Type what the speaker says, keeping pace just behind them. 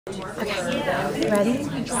Ready?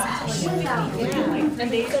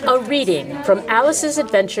 A reading from Alice's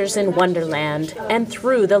Adventures in Wonderland and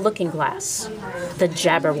Through the Looking Glass. The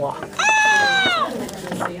Jabberwock.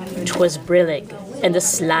 'Twas brillig, and the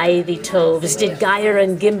slithy toves did gyre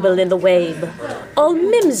and gimble in the wabe. All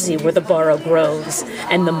mimsy were the borrow groves,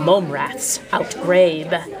 and the mome raths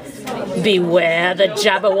outgrabe. Beware the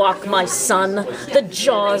Jabberwock, my son, the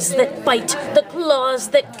jaws that bite, the claws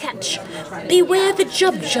that catch. Beware the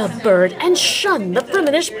jub bird, and shun the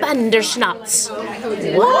Fruminish bandersnatz.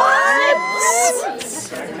 What?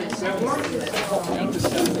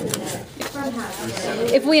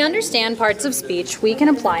 If we understand parts of speech, we can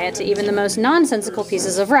apply it to even the most nonsensical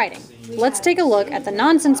pieces of writing. Let's take a look at the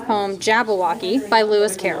nonsense poem Jabberwocky by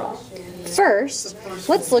Lewis Carroll. First,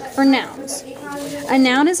 let's look for nouns. A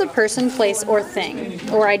noun is a person, place, or thing,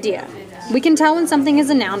 or idea. We can tell when something is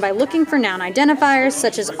a noun by looking for noun identifiers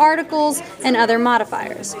such as articles and other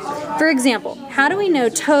modifiers. For example, how do we know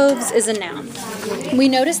toves is a noun? We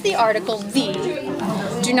notice the article the.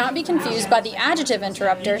 Do not be confused by the adjective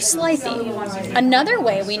interrupter slithy. Another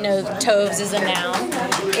way we know toves is a noun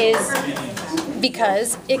is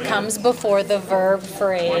because it comes before the verb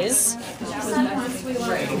phrase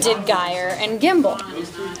did gyre and gimble.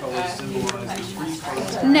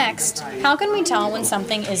 Next, how can we tell when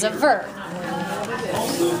something is a verb?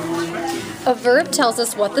 A verb tells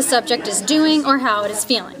us what the subject is doing or how it is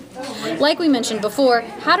feeling. Like we mentioned before,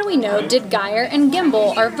 how do we know did gyre and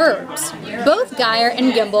gimble are verbs? Both gyre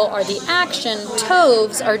and gimble are the action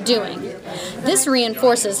toves are doing. This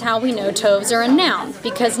reinforces how we know toves are a noun,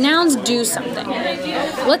 because nouns do something.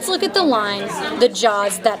 Let's look at the line, the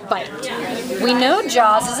jaws that bite. We know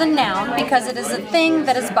jaws is a noun because it is a thing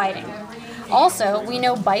that is biting. Also, we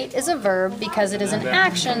know bite is a verb because it is an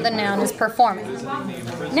action the noun is performing.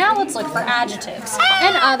 Now let's look for adjectives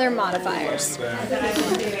and other modifiers.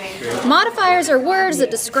 Modifiers are words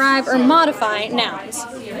that describe or modify nouns.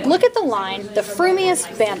 Look at the line, the frumious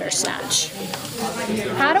bandersnatch.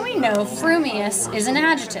 How do we know frumious is an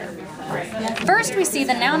adjective? First, we see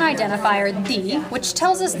the noun identifier the, which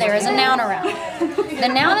tells us there is a noun around. The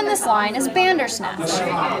noun in this line is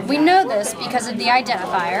bandersnatch. We know this because of the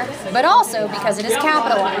identifier, but also because it is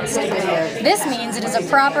capitalized. This means it is a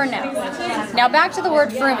proper noun. Now back to the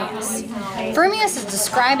word frumious. Frumious is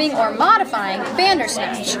describing or modifying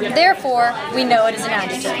bandersnatch. Therefore, we know it is an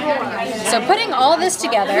adjective. So putting all this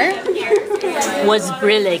together, Was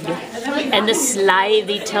brillig, and the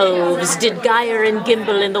slithy toves did gyre and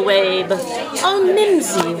gimble in the wabe. All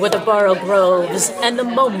mimsy were the borrow groves, and the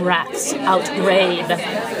mome raths outgrabe.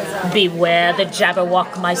 Beware the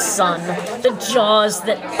Jabberwock, my son, the jaws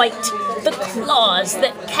that bite, the claws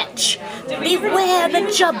that catch. Beware the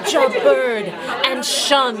jub bird, and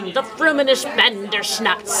shun the Fruminish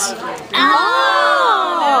bandersnatz. Ah!